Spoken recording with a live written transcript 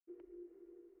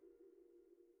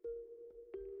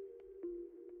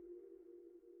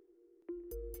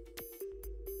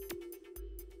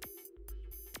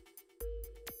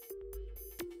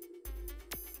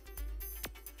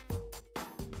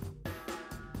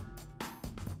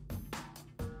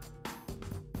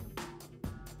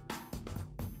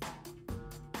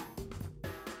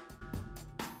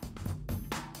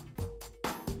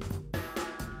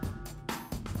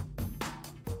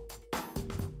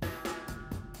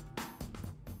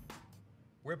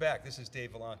We're back. This is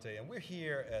Dave Vellante, and we're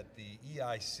here at the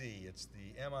EIC. It's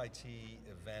the MIT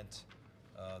event,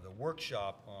 the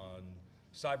workshop on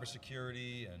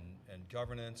cybersecurity and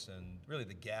governance, and really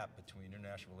the gap between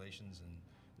international relations and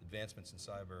advancements in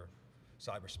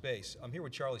cyberspace. I'm here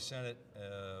with Charles Sennott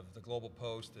of the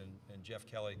GlobalPost and Jeff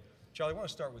Kelly. Charlie, I want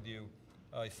to start with you.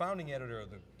 Founding editor of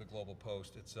the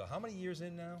GlobalPost. It's how many years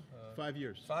in now? 5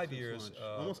 years. 5 years.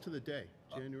 Almost to the day,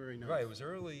 January 9th. Right, it was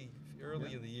early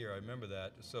in the year, I remember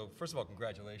that. So first of all,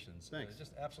 congratulations. Thanks. It's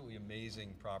just absolutely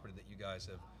amazing property that you guys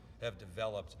have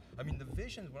developed. I mean, the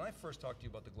vision, when I first talked to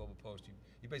you about the GlobalPost,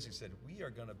 you basically said, we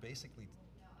are going to basically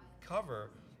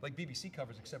cover, like BBC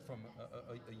covers, except from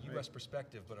a US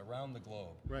perspective, but around the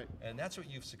globe. Right. And that's what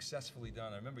you've successfully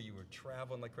done. I remember you were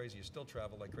traveling like crazy, you still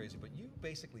travel like crazy, but you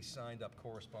basically signed up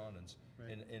correspondents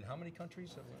in how many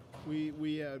countries?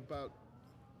 We had about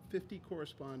 50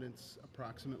 correspondents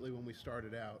approximately when we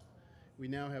started out. We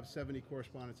now have 70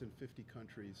 correspondents in 50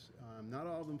 countries. Not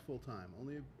all of them full-time,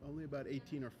 only about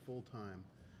 18 are full-time.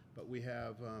 But we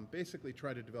have basically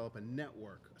tried to develop a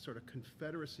network, a sort of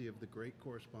confederacy of the great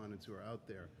correspondents who are out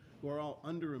there, who are all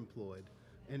underemployed,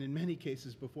 and in many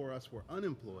cases before us were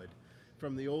unemployed,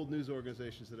 from the old news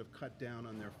organizations that have cut down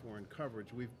on their foreign coverage.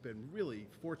 We've been really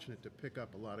fortunate to pick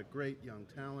up a lot of great young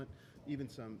talent, even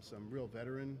some real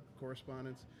veteran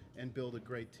correspondents, and build a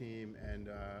great team. And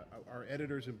our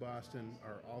editors in Boston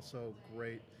are also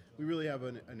great. We really have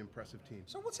an impressive team.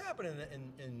 So what's happening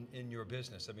in your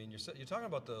business? I mean, you're talking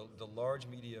about the large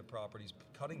media properties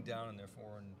cutting down on their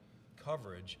foreign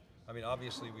coverage. I mean,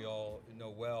 obviously we all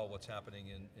know well what's happening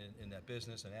in that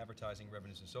business and advertising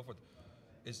revenues and so forth.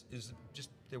 Is just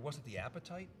there wasn't the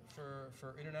appetite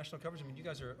for international coverage? I mean, you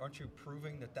guys aren't you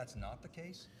proving that that's not the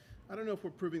case? I don't know if we're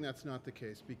proving that's not the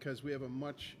case, because we have a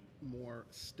much more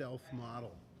stealth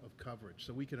model of coverage,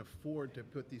 so we can afford to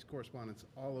put these correspondents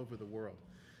all over the world.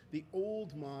 The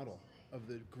old model of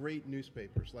the great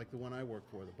newspapers, like the one I work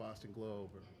for, the Boston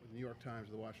Globe, or the New York Times,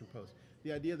 or the Washington Post,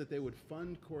 the idea that they would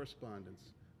fund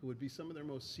correspondents who would be some of their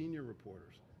most senior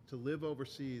reporters to live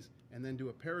overseas and then do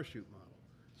a parachute model.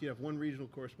 So you'd have one regional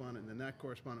correspondent, and then that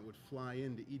correspondent would fly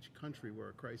into each country where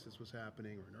a crisis was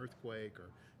happening, or an earthquake,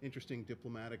 or interesting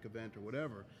diplomatic event, or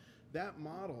whatever. That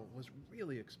model was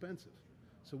really expensive.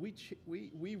 So we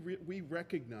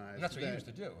recognized and that's what you used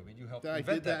to do. I mean, you helped I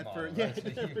invent did that model, for,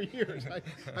 right? Yeah, for years.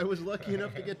 I was lucky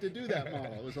enough to get to do that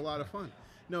model. It was a lot of fun.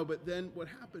 No, but then what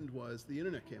happened was the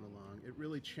internet came along. It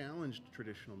really challenged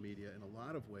traditional media in a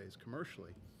lot of ways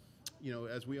commercially. You know,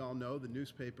 as we all know, the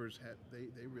newspapers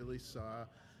they really saw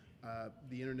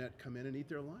the internet come in and eat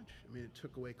their lunch. I mean, it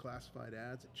took away classified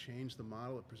ads. It changed the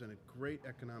model. It presented great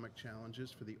economic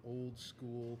challenges for the old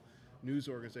school news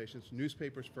organizations.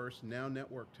 Newspapers first, now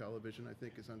network television, I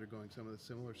think, is undergoing some of the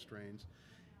similar strains.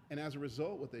 And as a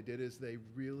result, what they did is they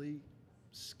really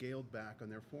scaled back on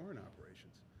their foreign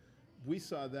operations. We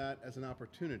saw that as an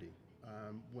opportunity.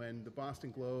 When the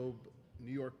Boston Globe,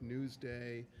 New York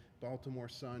Newsday, Baltimore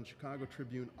Sun, Chicago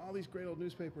Tribune, all these great old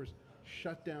newspapers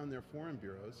shut down their foreign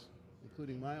bureaus,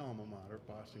 including my alma mater,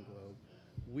 Boston Globe,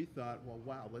 we thought, well,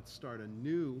 wow, let's start a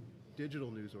new digital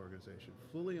news organization,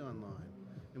 fully online,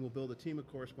 and we'll build a team of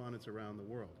correspondents around the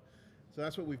world. So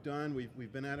that's what we've done.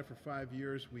 We've been at it for 5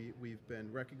 years. We've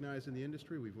been recognized in the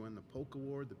industry. We've won the Polk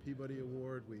Award, the Peabody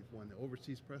Award. We've won the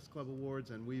Overseas Press Club Awards,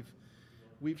 and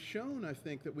we've shown, I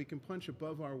think, that we can punch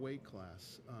above our weight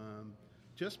class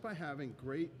just by having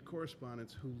great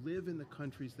correspondents who live in the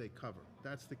countries they cover.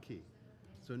 That's the key.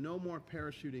 So no more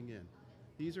parachuting in.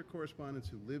 These are correspondents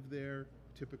who live there,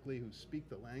 typically who speak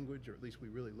the language, or at least we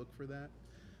really look for that.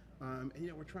 And you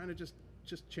know, we're trying to just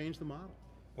change the model.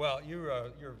 Well, you're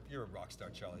a rock star,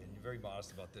 Charlie, and you're very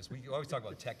modest about this. We always talk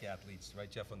about tech athletes,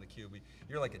 right, Jeff, on theCUBE.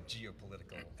 You're like a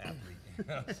geopolitical athlete. You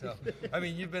know? So, I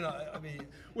mean, you've been,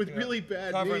 with really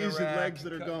bad knees and legs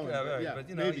that are going. Yeah, right, yeah, but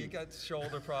you know, you got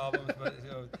shoulder problems, but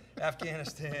you know,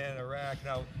 Afghanistan, Iraq.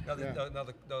 Now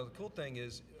the cool thing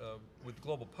is, with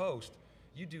GlobalPost,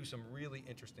 you do some really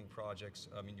interesting projects.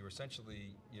 I mean, you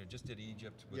essentially, just did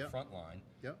Egypt with Frontline.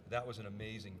 Yep. That was an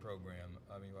amazing program.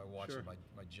 I mean, I watched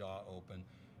my jaw open.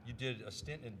 You did a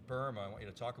stint in Burma. I want you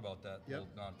to talk about that little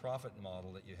nonprofit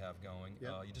model that you have going.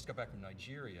 Yep. You just got back from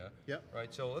Nigeria, yep.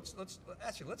 right? So let's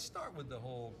start with the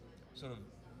whole sort of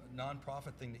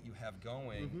nonprofit thing that you have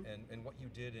going and what you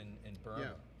did in Burma. Yeah.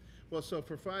 Well, so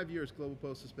for 5 years,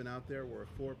 GlobalPost has been out there. We're a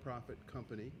for-profit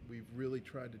company. We've really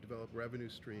tried to develop revenue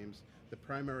streams, the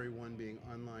primary one being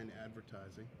online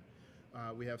advertising.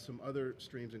 We have some other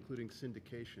streams, including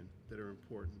syndication, that are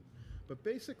important. But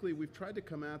basically, we've tried to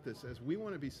come at this as we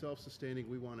want to be self-sustaining,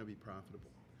 we want to be profitable.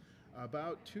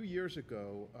 About 2 years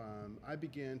ago, I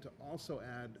began to also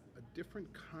add different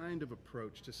kind of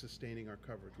approach to sustaining our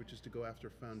coverage, which is to go after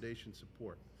foundation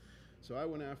support. So I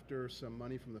went after some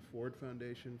money from the Ford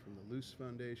Foundation, from the Luce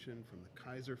Foundation, from the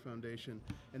Kaiser Foundation,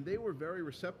 and they were very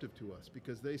receptive to us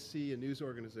because they see a news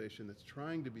organization that's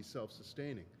trying to be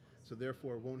self-sustaining, so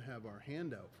therefore won't have our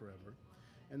hand out forever,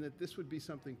 and that this would be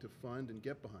something to fund and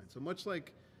get behind. So much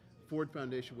like Ford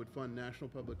Foundation would fund National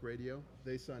Public Radio,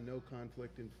 they saw no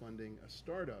conflict in funding a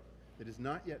startup that is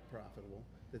not yet profitable,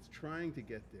 that's trying to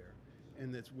get there,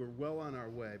 and we're well on our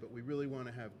way, but we really want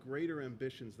to have greater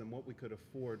ambitions than what we could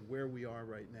afford where we are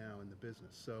right now in the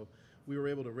business. So we were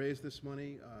able to raise this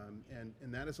money,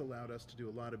 and that has allowed us to do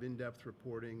a lot of in-depth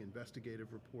reporting,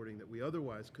 investigative reporting that we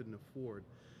otherwise couldn't afford,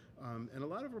 and a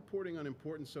lot of reporting on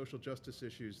important social justice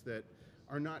issues that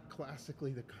are not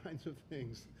classically the kinds of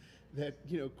things that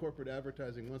corporate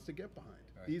advertising wants to get behind.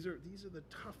 Right. These are the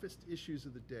toughest issues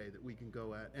of the day that we can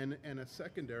go at, and a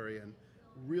secondary and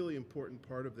really important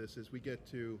part of this is we get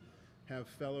to have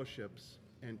fellowships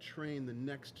and train the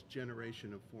next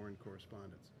generation of foreign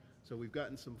correspondents. So we've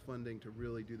gotten some funding to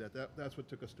really do that. That's what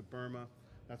took us to Burma.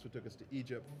 That's what took us to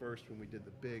Egypt first when we did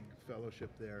the big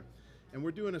fellowship there. And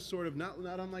we're doing a sort of, not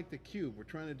unlike theCUBE, we're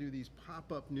trying to do these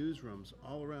pop-up newsrooms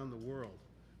all around the world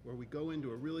where we go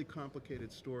into a really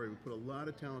complicated story. We put a lot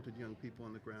of talented young people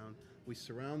on the ground. We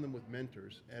surround them with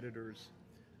mentors, editors,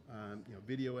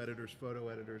 video editors, photo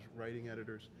editors, writing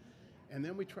editors, and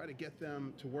then we try to get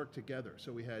them to work together.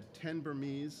 So we had 10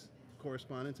 Burmese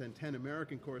correspondents and 10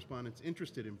 American correspondents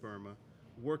interested in Burma,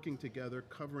 working together,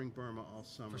 covering Burma all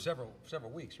summer. For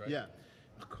several weeks, right? Yeah,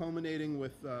 culminating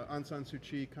with Aung San Suu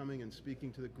Kyi coming and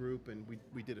speaking to the group, and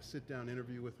we did a sit-down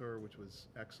interview with her, which was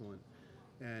excellent.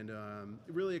 And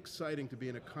really exciting to be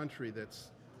in a country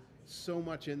that's so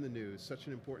much in the news, such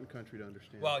an important country to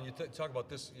understand. Well, you talk about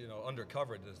this,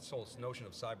 undercovered, this whole notion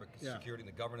of cybersecurity and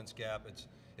the governance gap.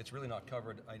 It's really not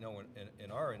covered, I know,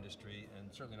 in our industry,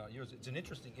 and certainly not yours. It's an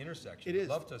interesting intersection. It is.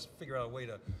 I'd love to figure out a way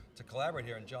to collaborate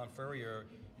here. And John Furrier,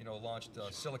 launched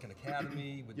Silicon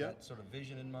Academy with that sort of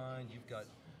vision in mind. You've got,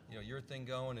 your thing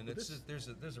going, and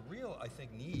there's a real, I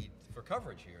think, need for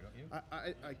coverage here, don't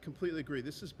you? I completely agree.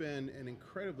 This has been an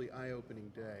incredibly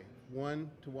eye-opening day. One,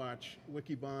 to watch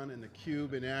Wikibon and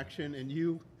theCUBE in action,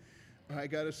 and I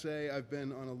got to say, I've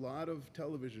been on a lot of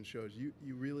television shows. You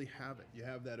really have it. You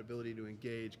have that ability to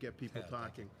engage, get people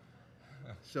talking.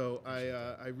 So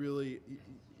I really,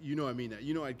 I mean that.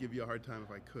 I'd give you a hard time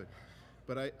if I could.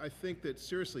 But I think that,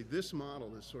 seriously, this model,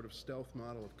 this sort of stealth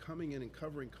model of coming in and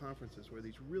covering conferences where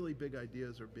these really big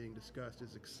ideas are being discussed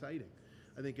is exciting.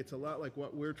 I think it's a lot like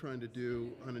what we're trying to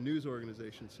do on a news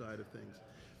organization side of things.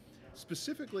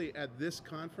 Specifically at this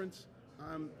conference,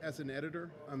 as an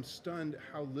editor, I'm stunned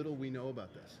how little we know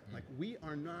about this. Like, we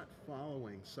are not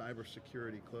following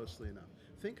cybersecurity closely enough.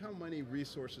 Think how many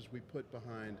resources we put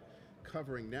behind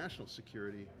covering national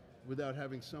security without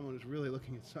having someone who's really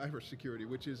looking at cybersecurity,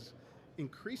 which is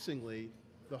increasingly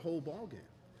the whole ballgame.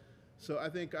 So I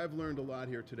think I've learned a lot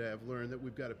here today. I've learned that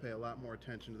we've got to pay a lot more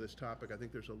attention to this topic. I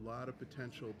think there's a lot of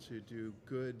potential to do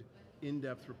good,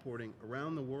 in-depth reporting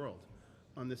around the world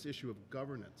on this issue of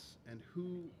governance and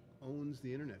who owns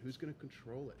the internet, who's going to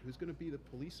control it, who's going to be the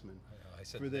policeman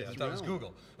for this I thought it was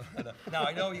Google. Now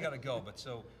I know you got to go, but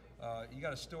so you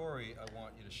got a story I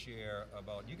want you to share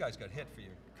about, you guys got hit for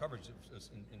your coverage,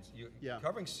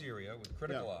 covering Syria with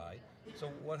Critical Eye.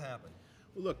 So what happened?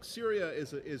 Well, look, Syria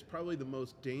is probably the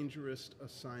most dangerous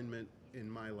assignment in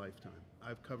my lifetime.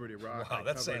 I've covered Iraq. Wow,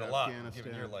 that's saying a lot,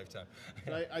 given your lifetime.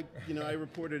 I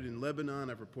reported in Lebanon.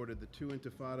 I've reported the 2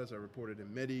 intifadas. I reported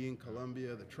in Medellin,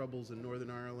 Colombia, the troubles in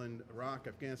Northern Ireland, Iraq,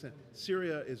 Afghanistan.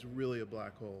 Syria is really a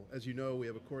black hole. As you know, we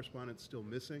have a correspondent still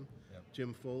missing. Yep.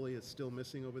 Jim Foley is still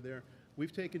missing over there.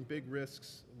 We've taken big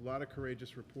risks, a lot of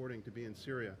courageous reporting to be in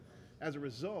Syria. As a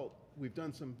result, we've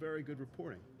done some very good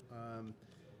reporting.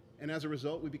 And as a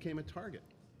result, we became a target.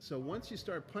 So once you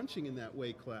start punching in that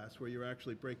weight class where you're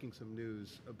actually breaking some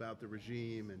news about the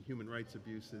regime and human rights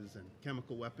abuses and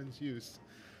chemical weapons use,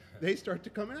 they start to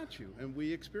come at you, and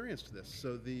we experienced this.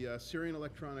 So the Syrian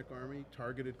Electronic Army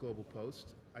targeted GlobalPost.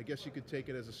 I guess you could take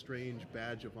it as a strange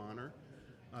badge of honor.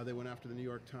 They went after the New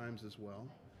York Times as well.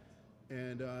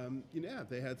 And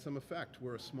they had some effect.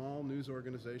 We're a small news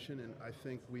organization, and I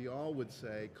think we all would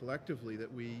say collectively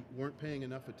that we weren't paying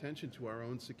enough attention to our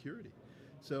own security.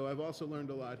 So I've also learned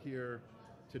a lot here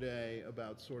today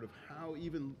about sort of how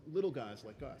even little guys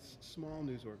like us, small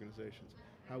news organizations,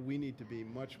 how we need to be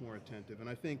much more attentive. And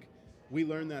I think we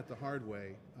learned that the hard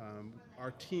way.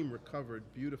 Our team recovered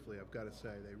beautifully, I've got to say.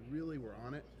 They really were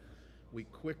on it. We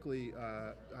quickly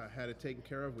had it taken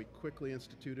care of. We quickly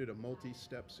instituted a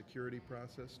multi-step security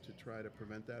process to try to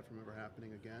prevent that from ever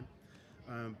happening again.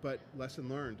 But lesson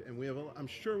learned, and I'm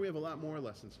sure we have a lot more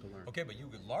lessons to learn. Okay, but you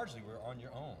largely were on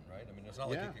your own, right? I mean, it's not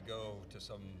like you could go to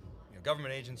some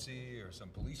government agency or some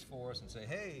police force and say,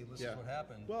 hey, this is what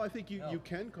happened. Well, I think you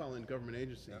can call in government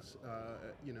agencies,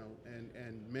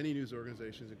 and many news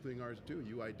organizations, including ours, do.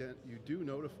 You do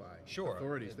notify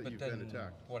authorities that you've been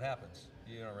attacked. What happens?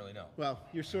 You don't really know. Well,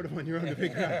 you're sort of on your own to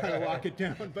figure out how to lock it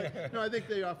down. But no, I think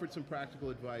they offered some practical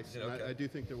advice. And I do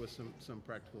think there was some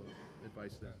practical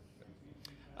advice there.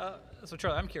 So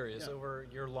Charlie, I'm curious, over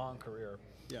your long career,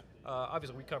 yeah.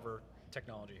 Obviously we cover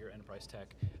technology here, enterprise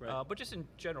tech, right. But just in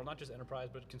general, not just enterprise,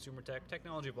 but consumer tech,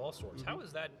 technology of all sorts. How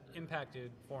has that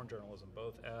impacted foreign journalism,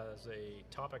 both as a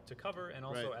topic to cover and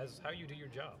also as how you do your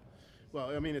job? Well,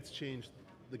 I mean, it's changed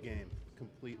the game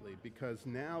completely, because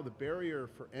now the barrier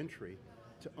for entry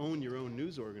to own your own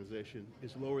news organization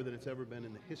is lower than it's ever been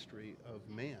in the history of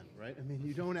man, right? I mean,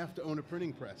 you don't have to own a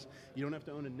printing press. You don't have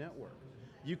to own a network.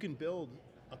 You can build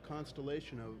a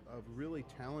constellation of really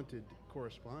talented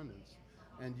correspondents,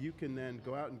 and you can then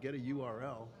go out and get a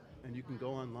URL, and you can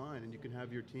go online, and you can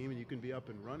have your team, and you can be up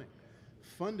and running.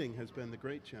 Funding has been the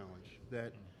great challenge.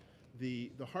 That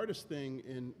the hardest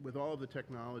thing with all of the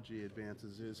technology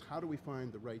advances is how do we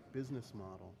find the right business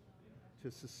model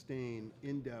to sustain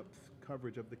in-depth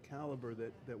coverage of the caliber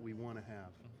that we want to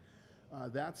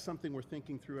have. That's something we're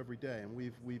thinking through every day, and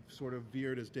we've sort of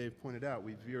veered, as Dave pointed out,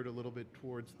 we've veered a little bit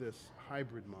towards this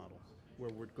hybrid model,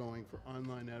 where we're going for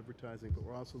online advertising, but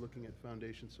we're also looking at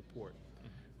foundation support.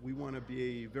 We want to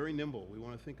be very nimble. We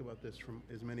want to think about this from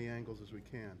as many angles as we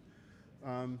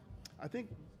can. I think,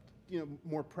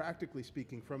 more practically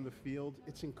speaking, from the field,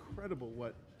 it's incredible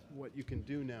what you can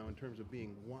do now in terms of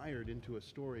being wired into a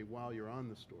story while you're on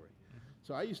the story.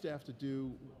 So I used to have to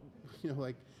do,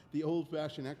 like the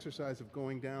old-fashioned exercise of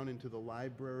going down into the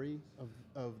library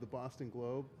of the Boston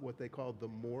Globe, what they called the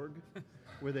morgue,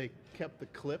 where they kept the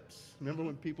clips. Remember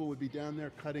when people would be down there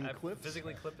cutting clips?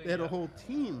 Physically clipping? They had a whole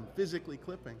team physically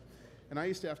clipping. And I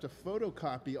used to have to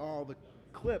photocopy all the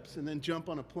clips and then jump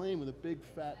on a plane with a big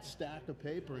fat stack of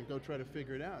paper and go try to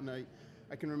figure it out. And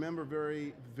I can remember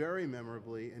very, very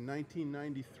memorably in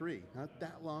 1993, not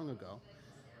that long ago,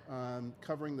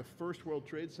 covering the first World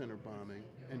Trade Center bombing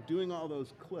and doing all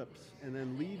those clips and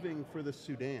then leaving for the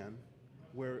Sudan,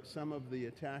 where some of the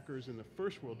attackers in the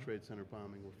first World Trade Center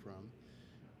bombing were from,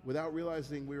 without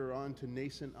realizing we were on to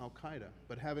nascent Al-Qaeda,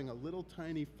 but having a little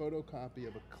tiny photocopy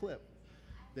of a clip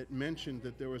that mentioned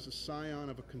that there was a scion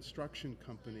of a construction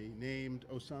company named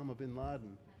Osama bin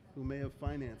Laden who may have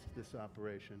financed this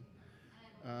operation.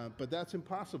 But that's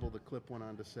impossible, the clip went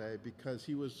on to say, because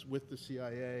he was with the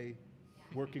CIA,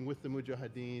 working with the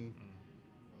Mujahideen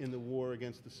in the war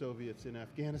against the Soviets in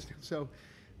Afghanistan. So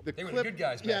the they were the good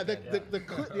guys back then.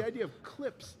 The idea of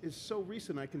clips is so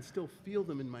recent, I can still feel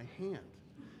them in my hand.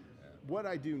 What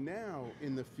I do now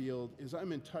in the field is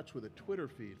I'm in touch with a Twitter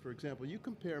feed. For example, you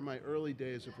compare my early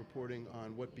days of reporting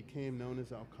on what became known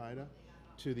as Al-Qaeda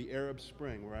to the Arab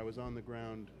Spring, where I was on the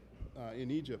ground in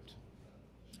Egypt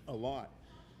a lot.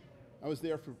 I was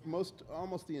there for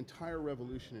almost the entire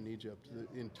revolution in Egypt,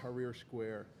 in Tahrir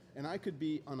Square, and I could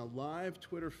be on a live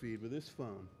Twitter feed with this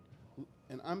phone,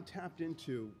 and I'm tapped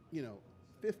into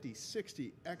 50,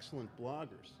 60 excellent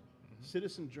bloggers,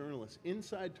 citizen journalists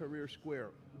inside Tahrir Square,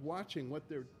 watching what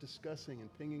they're discussing and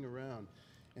pinging around.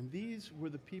 And these were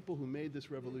the people who made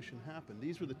this revolution happen.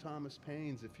 These were the Thomas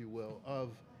Paines, if you will, of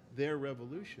their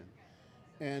revolution.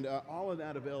 And all of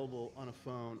that available on a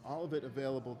phone, all of it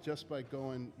available just by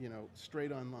going,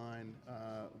 straight online,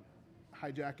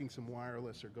 hijacking some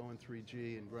wireless or going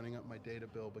 3G and running up my data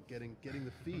bill, but getting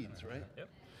the feeds, right? Yep.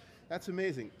 That's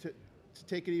amazing. To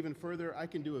take it even further, I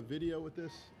can do a video with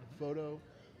this, a photo,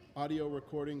 audio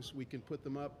recordings. We can put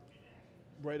them up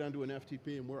right onto an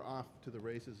FTP, and we're off to the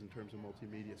races in terms of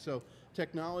multimedia. So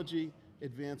technology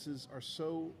advances are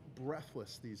so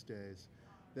breathless these days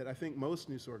that I think most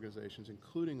news organizations,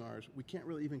 including ours, we can't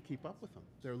really even keep up with them.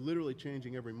 They're literally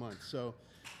changing every month. So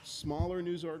smaller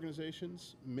news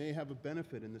organizations may have a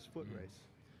benefit in this foot race,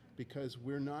 because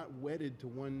we're not wedded to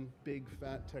one big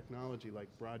fat technology like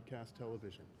broadcast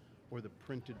television or the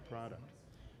printed product.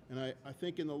 And I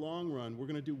think in the long run, we're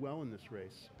going to do well in this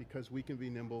race, because we can be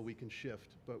nimble, we can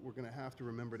shift, but we're going to have to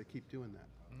remember to keep doing that.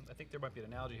 I think there might be an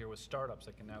analogy here with startups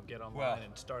that can now get online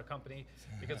and start a company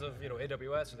because of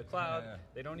AWS or the cloud.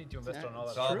 They don't need to invest on all that.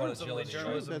 It's all about Some agility.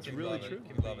 journalism That's can really be- true.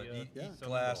 can We love be, it. Eat so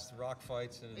glass, rock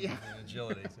fights, and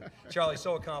agility. Charlie,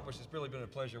 so accomplished. It's really been a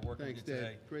pleasure working Thanks, with you Dave.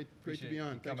 today. Great to Appreciate be you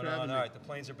on. Thanks coming for having on. me. All right, the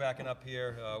planes are backing up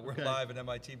here. We're Okay. live at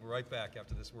MIT. We're right back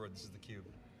after this word. This is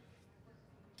theCUBE.